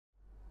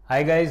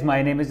Hi guys,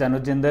 my name is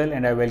Anuj Jindal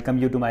and I welcome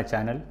you to my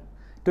channel.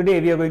 Today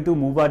we are going to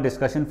move our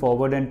discussion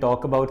forward and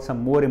talk about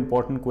some more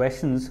important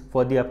questions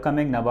for the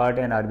upcoming NABARD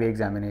and RBI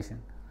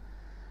examination.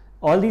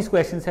 All these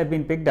questions have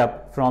been picked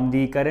up from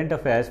the current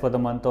affairs for the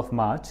month of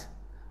March.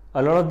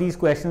 A lot of these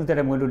questions that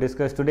I'm going to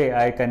discuss today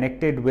I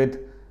connected with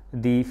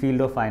the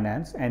field of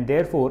finance and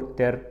therefore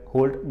they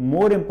hold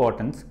more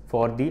importance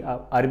for the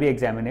RBI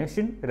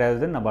examination rather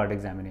than NABARD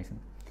examination.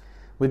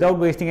 Without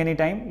wasting any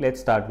time, let's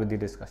start with the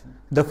discussion.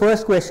 The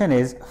first question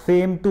is,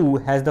 FAME 2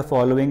 has the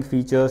following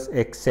features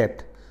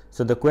except.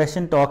 So the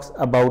question talks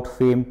about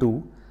FAME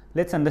 2.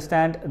 Let's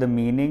understand the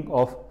meaning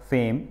of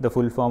FAME, the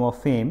full form of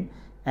FAME,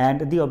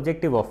 and the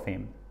objective of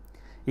FAME.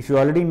 If you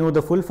already know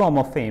the full form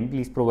of FAME,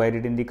 please provide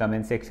it in the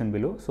comment section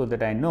below so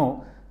that I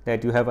know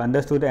that you have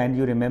understood and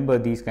you remember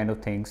these kind of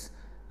things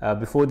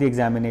before the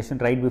examination,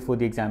 right before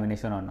the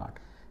examination or not.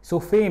 So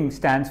FAME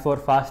stands for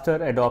Faster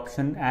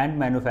Adoption and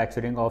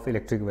Manufacturing of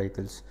Electric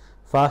Vehicles.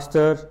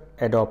 Faster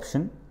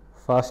adoption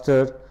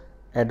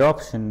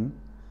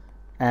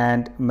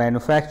and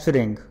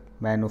manufacturing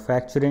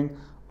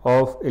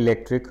of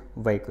electric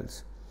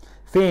vehicles.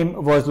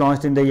 FAME was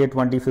launched in the year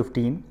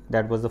 2015.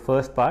 That was the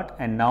first part,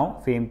 and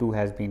now FAME 2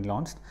 has been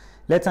launched.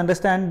 Let's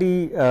understand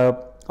the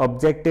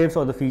objectives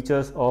or the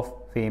features of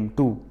FAME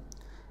 2.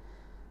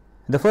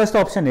 The first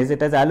option is it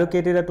has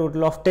allocated a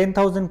total of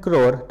 10,000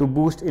 crore to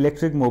boost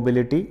electric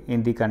mobility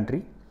in the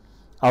country.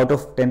 Out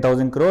of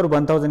 10,000 crore,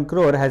 1,000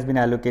 crore has been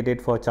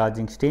allocated for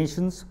charging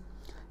stations.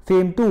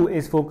 FAME 2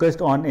 is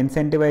focused on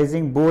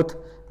incentivizing both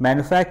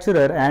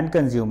manufacturer and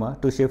consumer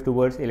to shift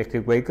towards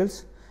electric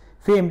vehicles.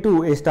 FAME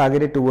 2 is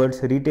targeted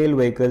towards retail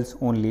vehicles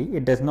only.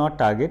 It does not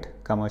target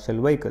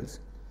commercial vehicles.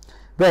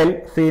 Well,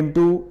 FAME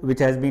 2, which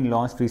has been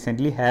launched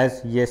recently,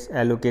 has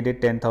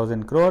allocated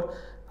 10,000 crore.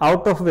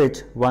 Out of which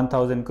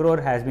 1,000 crore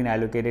has been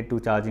allocated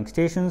to charging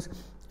stations,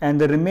 and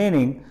the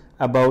remaining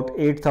about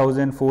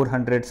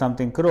 8,400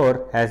 something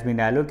crore has been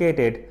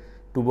allocated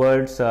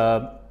towards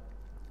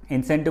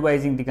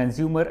incentivizing the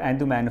consumer and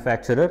the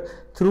manufacturer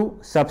through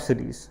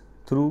subsidies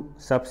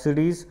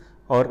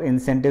or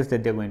incentives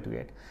that they're going to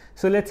get.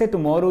 So let's say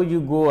tomorrow you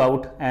go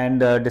out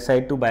and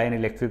decide to buy an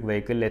electric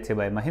vehicle, let's say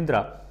by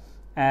Mahindra,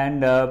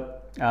 and the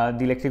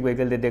electric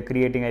vehicle that they're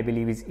creating, I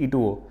believe, is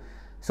E2O.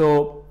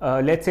 So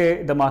let's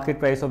say the market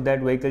price of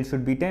that vehicle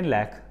should be 10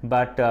 lakh,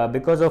 but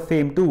because of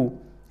FAME 2,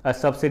 a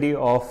subsidy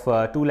of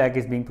 2 lakh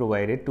is being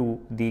provided to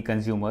the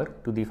consumer,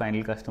 to the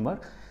final customer.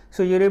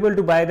 So you're able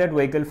to buy that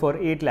vehicle for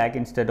 8 lakh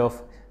instead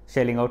of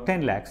shelling out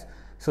 10 lakhs.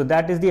 So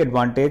that is the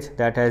advantage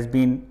that has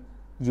been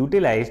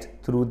utilized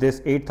through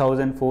this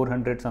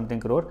 8,400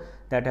 something crore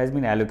that has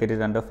been allocated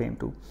under FAME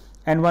 2.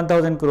 And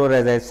 1,000 crore,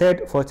 as I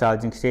said, for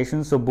charging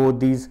stations. So both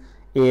these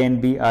A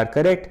and B are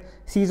correct.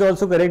 C is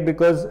also correct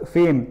because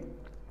FAME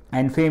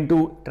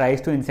 2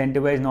 tries to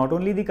incentivize not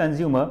only the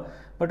consumer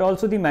but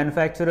also the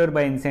manufacturer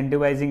by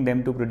incentivizing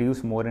them to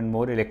produce more and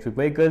more electric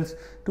vehicles,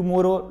 to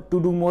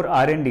do more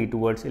R&D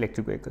towards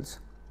electric vehicles.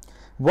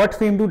 What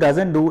FAME 2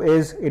 doesn't do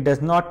is it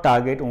does not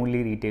target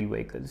only retail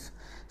vehicles.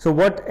 So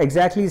what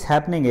exactly is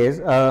happening is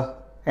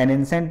an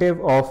incentive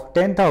of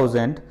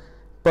 10,000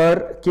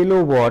 per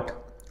kilowatt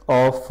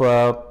of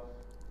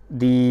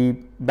the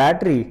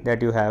battery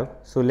that you have.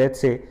 So let's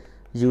say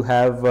you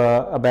have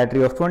a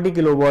battery of 20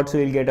 kilowatts, so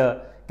you'll get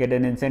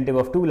an incentive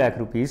of 2 lakh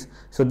rupees.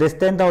 So this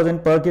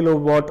 10,000 per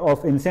kilowatt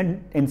of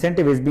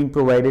incentive is being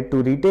provided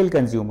to retail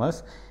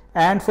consumers,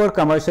 and for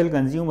commercial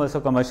consumers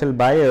or commercial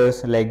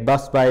buyers like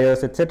bus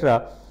buyers,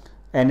 etc.,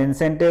 an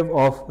incentive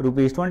of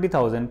rupees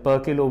 20,000 per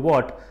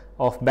kilowatt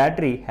of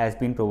battery has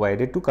been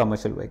provided to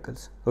commercial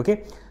vehicles.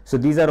 Okay, so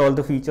these are all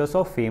the features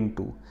of FAME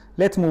 2.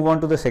 Let's move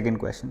on to the second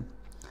question.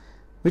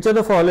 Which of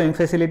the following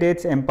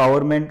facilitates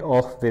empowerment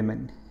of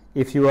women?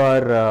 If you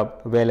are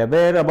well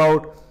aware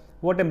about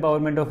what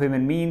empowerment of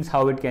women means,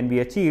 how it can be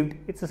achieved,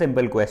 it's a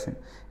simple question.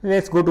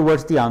 Let's go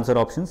towards the answer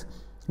options.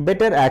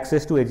 Better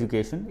access to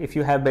education. If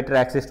you have better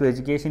access to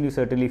education, you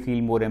certainly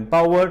feel more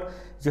empowered.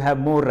 You have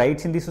more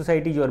rights in the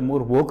society. You are more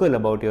vocal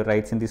about your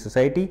rights in the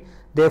society.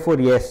 Therefore,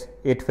 yes,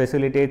 it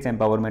facilitates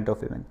empowerment of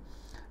women.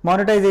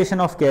 Monetization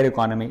of care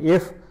economy.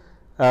 If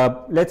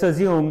let's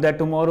assume that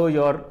tomorrow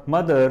your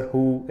mother,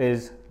 who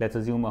is, let's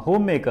assume, a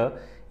homemaker,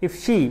 if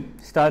she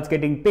starts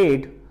getting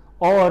paid,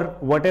 or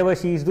whatever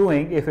she is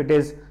doing, if it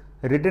is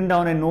written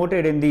down and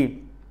noted in the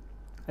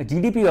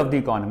GDP of the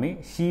economy,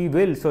 she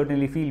will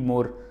certainly feel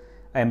more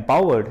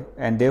empowered,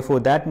 and therefore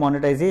that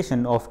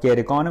monetization of care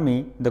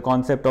economy, the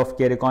concept of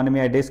care economy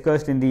I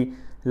discussed in the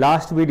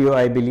last video,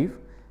 I believe.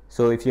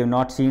 So if you have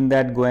not seen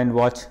that, go and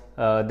watch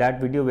that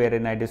video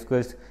wherein I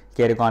discussed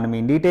care economy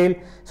in detail.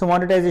 So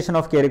monetization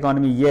of care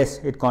economy, yes,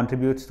 it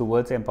contributes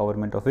towards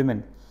empowerment of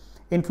women.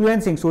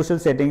 Influencing social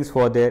settings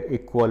for their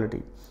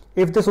equality.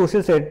 If the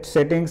social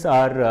settings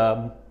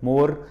are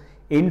more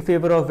in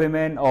favor of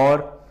women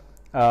or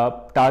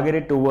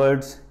targeted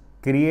towards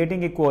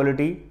creating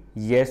equality,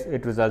 yes,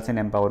 it results in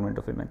empowerment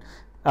of women.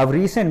 A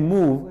recent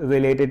move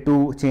related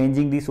to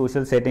changing the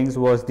social settings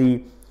was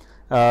the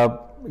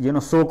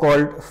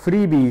so-called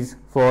freebies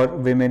for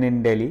women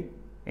in Delhi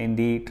in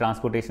the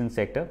transportation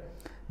sector.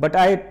 But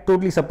I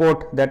totally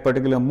support that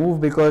particular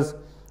move because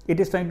it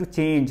is trying to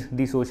change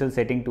the social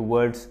setting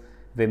towards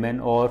women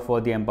or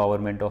for the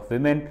empowerment of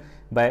women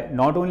by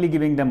not only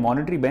giving them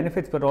monetary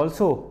benefits but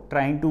also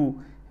trying to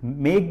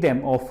make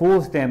them or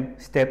force them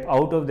step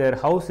out of their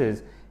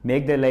houses,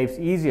 make their lives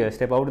easier,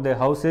 step out of their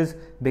houses,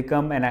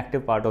 become an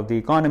active part of the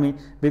economy,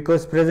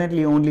 because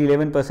presently only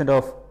 11%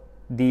 of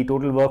the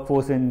total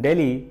workforce in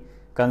Delhi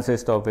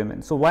consists of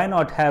women. So why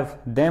not have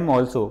them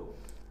also,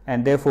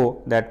 and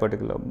therefore that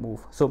particular move.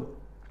 So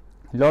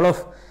a lot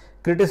of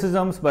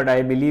criticisms, but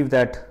I believe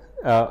that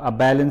a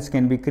balance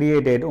can be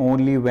created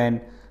only when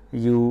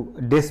you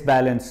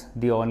disbalance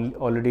the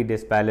already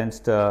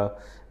disbalanced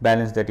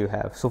balance that you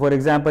have. So for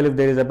example, if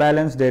there is a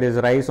balance, there is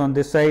rice on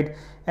this side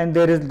and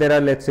there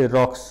are, let's say,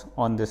 rocks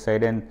on this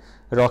side, and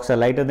rocks are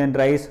lighter than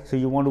rice, so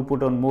you want to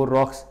put on more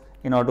rocks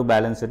in order to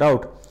balance it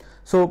out.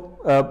 So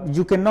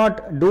you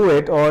cannot do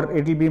it, or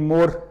it will be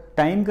more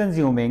time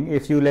consuming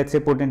if you, let's say,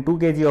 put in 2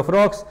 kg of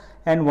rocks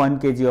and 1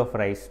 kg of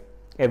rice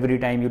every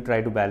time you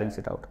try to balance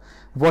it out.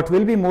 What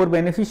will be more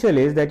beneficial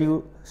is that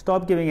you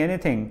stop giving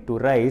anything to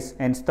rice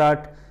and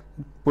start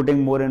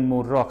putting more and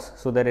more rocks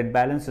so that it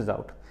balances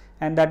out.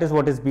 And that is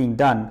what is being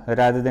done.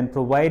 Rather than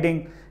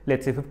providing,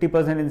 let's say,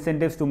 50%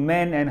 incentives to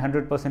men and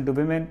 100% to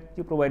women,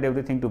 you provide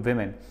everything to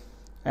women.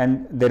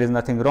 And there is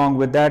nothing wrong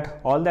with that.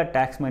 All that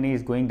tax money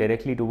is going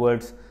directly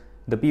towards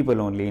the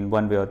people only in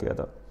one way or the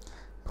other.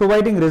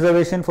 Providing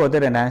reservation for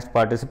their enhanced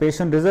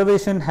participation.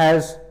 Reservation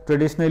has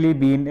traditionally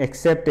been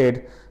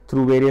accepted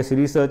through various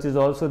researches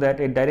also that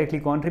it directly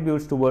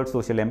contributes towards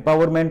social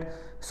empowerment.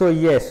 So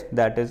yes,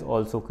 that is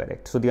also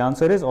correct. So the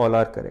answer is all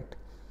are correct.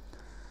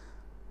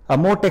 A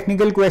more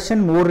technical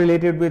question, more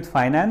related with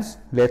finance.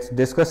 Let's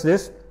discuss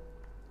this.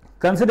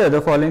 Consider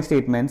the following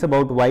statements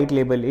about white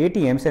label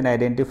ATMs and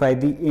identify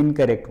the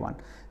incorrect one.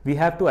 We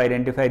have to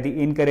identify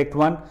the incorrect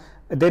one.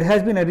 There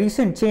has been a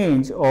recent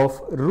change of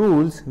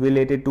rules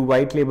related to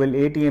white label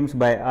ATMs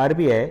by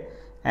RBI,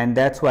 and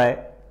that's why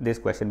this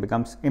question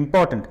becomes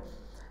important.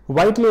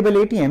 White label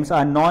ATMs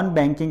are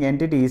non-banking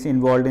entities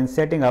involved in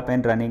setting up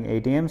and running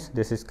ATMs.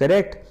 This is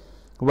correct.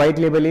 White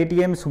label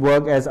ATMs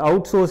work as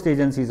outsourced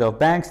agencies of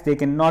banks. They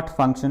cannot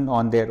function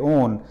on their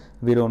own.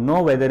 We don't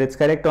know whether it's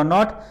correct or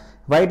not.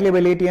 White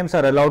label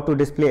ATMs are allowed to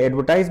display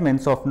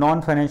advertisements of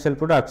non-financial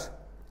products.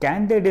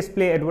 Can they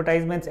display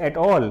advertisements at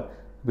all?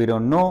 We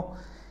don't know.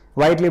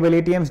 White label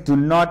ATMs do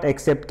not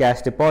accept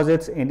cash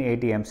deposits in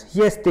ATMs.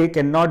 Yes, they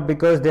cannot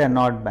because they are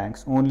not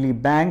banks. Only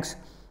banks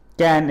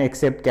can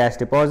accept cash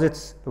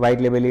deposits.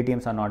 White label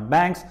ATMs are not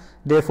banks,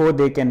 therefore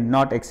they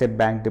cannot accept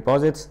bank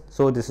deposits.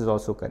 So this is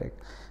also correct.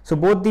 So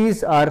both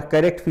these are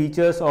correct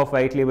features of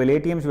white label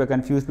ATMs. We are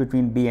confused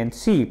between B and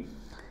C.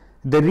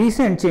 The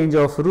recent change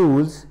of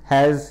rules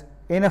has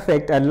in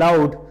effect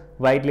allowed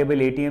white label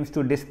ATMs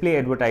to display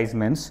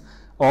advertisements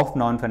of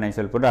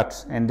non-financial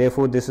products, and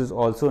therefore this is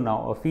also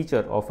now a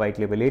feature of white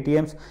label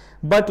ATMs.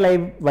 But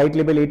like white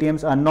label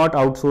ATMs are not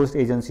outsourced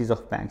agencies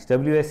of banks.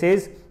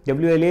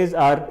 WLAs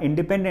are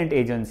independent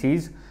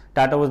agencies.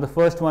 Tata was the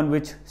first one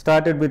which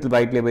started with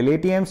white label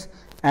ATMs,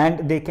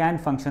 and they can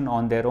function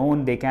on their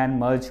own. They can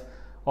merge,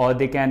 or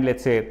they can,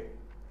 let's say,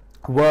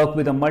 work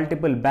with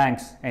multiple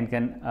banks and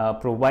can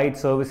provide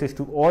services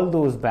to all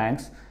those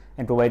banks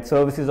and provide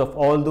services of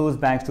all those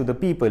banks to the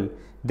people.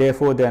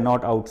 Therefore, they are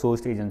not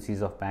outsourced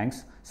agencies of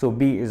banks. So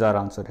B is our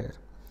answer here.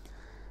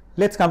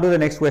 Let's come to the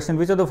next question.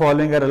 Which of the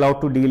following are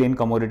allowed to deal in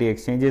commodity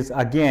exchanges?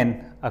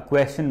 Again, a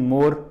question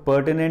more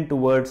pertinent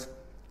towards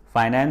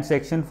finance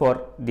section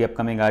for the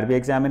upcoming RBI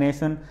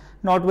examination.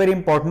 Not very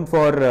important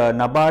for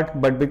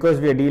NABARD, but because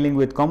we are dealing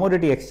with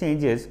commodity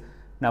exchanges,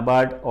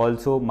 NABARD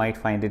also might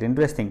find it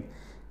interesting.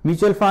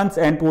 Mutual funds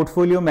and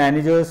portfolio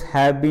managers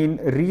have been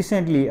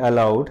recently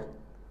allowed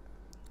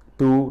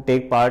to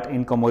take part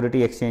in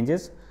commodity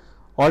exchanges.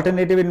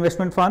 Alternative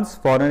investment funds,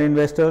 foreign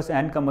investors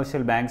and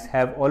commercial banks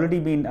have already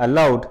been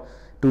allowed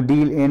to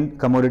deal in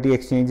commodity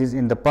exchanges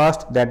in the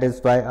past. That is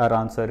why our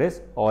answer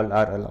is all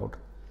are allowed.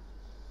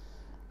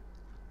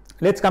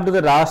 Let's come to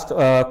the last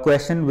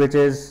question, which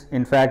is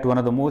in fact one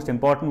of the most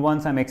important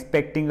ones. I'm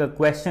expecting a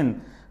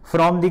question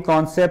from the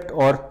concept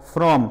or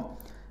from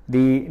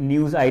the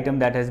news item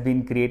that has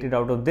been created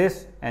out of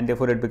this, and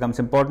therefore it becomes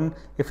important.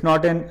 If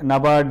not in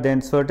NABARD,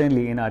 then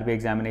certainly in RBI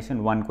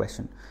examination, one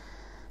question.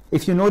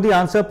 If you know the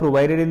answer,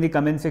 provide it in the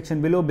comment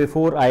section below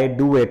before I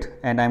do it,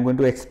 and I'm going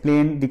to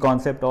explain the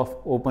concept of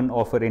open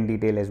offer in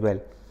detail as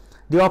well.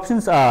 The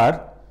options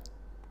are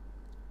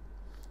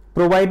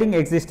providing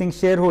existing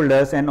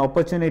shareholders an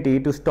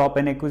opportunity to stop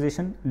an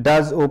acquisition.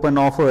 Does open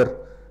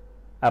offer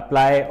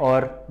apply,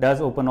 or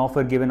does open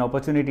offer give an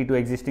opportunity to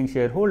existing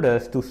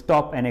shareholders to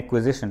stop an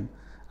acquisition?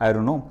 I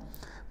don't know.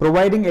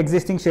 Providing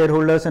existing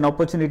shareholders an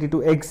opportunity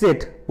to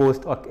exit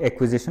post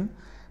acquisition.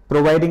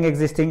 Providing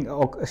existing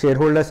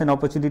shareholders an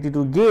opportunity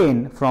to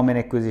gain from an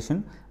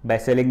acquisition by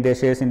selling their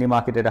shares in the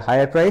market at a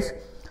higher price.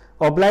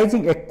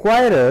 Obliging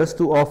acquirers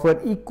to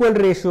offer equal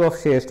ratio of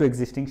shares to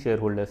existing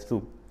shareholders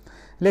too.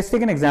 Let's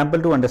take an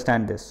example to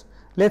understand this.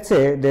 Let's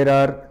say there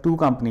are two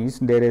companies,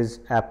 there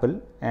is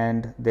Apple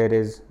and there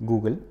is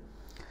Google,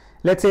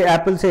 Let's say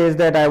Apple says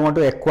that I want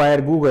to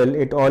acquire Google.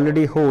 It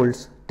already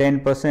holds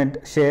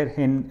 10% share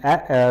in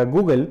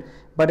Google,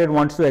 but it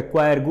wants to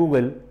acquire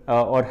Google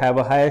or have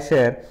a higher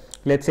share.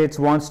 Let's say it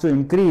wants to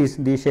increase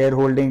the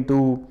shareholding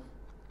to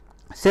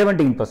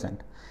 17%.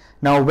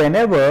 Now,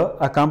 whenever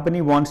a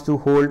company wants to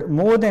hold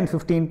more than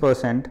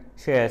 15%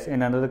 shares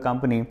in another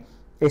company,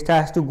 it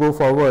has to go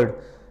forward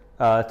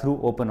through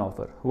open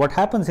offer. What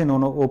happens in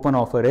open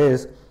offer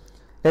is,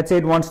 let's say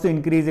it wants to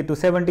increase it to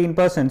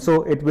 17%,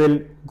 so it will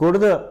go to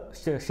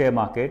the share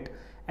market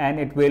and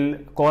it will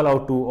call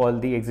out to all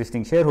the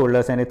existing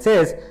shareholders, and it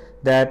says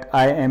that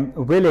I am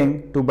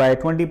willing to buy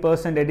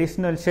 20%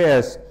 additional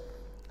shares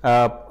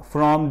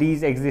from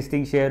these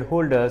existing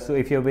shareholders. So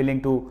if you're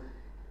willing to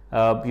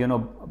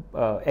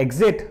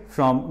exit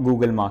from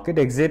Google market,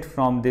 exit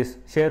from this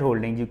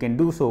shareholding, you can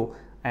do so.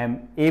 I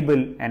am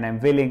able and I'm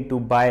willing to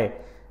buy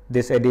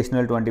this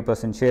additional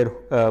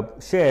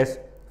 20% shares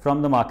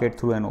from the market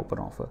through an open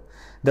offer.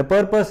 The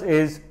purpose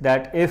is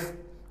that if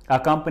a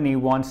company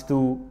wants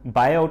to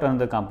buy out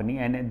another company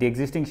and the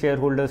existing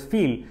shareholders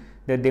feel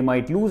that they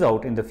might lose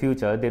out in the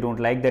future, they don't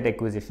like that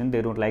acquisition,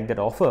 they don't like that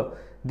offer,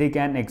 they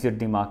can exit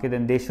the market,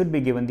 and they should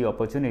be given the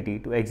opportunity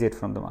to exit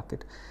from the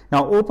market.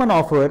 Now, open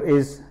offer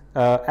is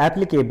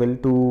applicable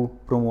to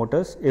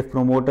promoters. If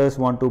promoters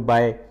want to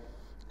buy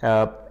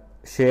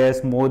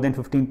shares more than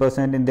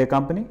 15% in their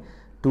company,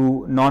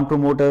 to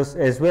non-promoters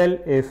as well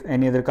if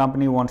any other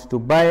company wants to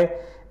buy,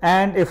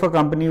 and if a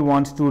company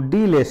wants to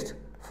delist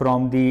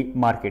from the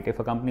market, if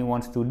a company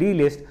wants to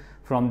delist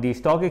from the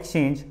stock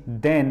exchange,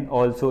 then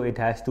also it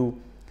has to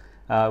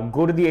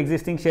go to the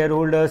existing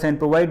shareholders and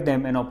provide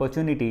them an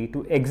opportunity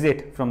to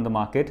exit from the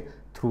market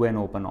through an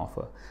open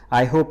offer.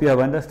 I hope you have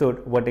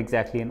understood what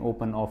exactly an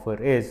open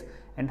offer is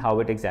and how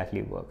it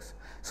exactly works.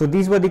 So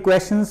these were the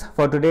questions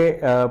for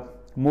today.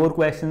 More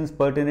questions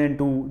pertinent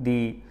to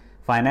the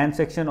finance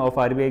section of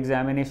RBI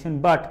examination,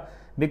 but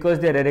because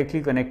they are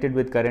directly connected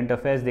with current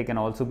affairs, they can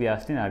also be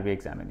asked in RBI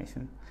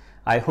examination.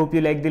 I hope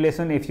you liked the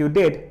lesson. If you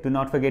did, do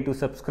not forget to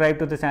subscribe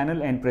to the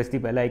channel and press the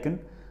bell icon.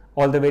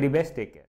 All the very best. Take care.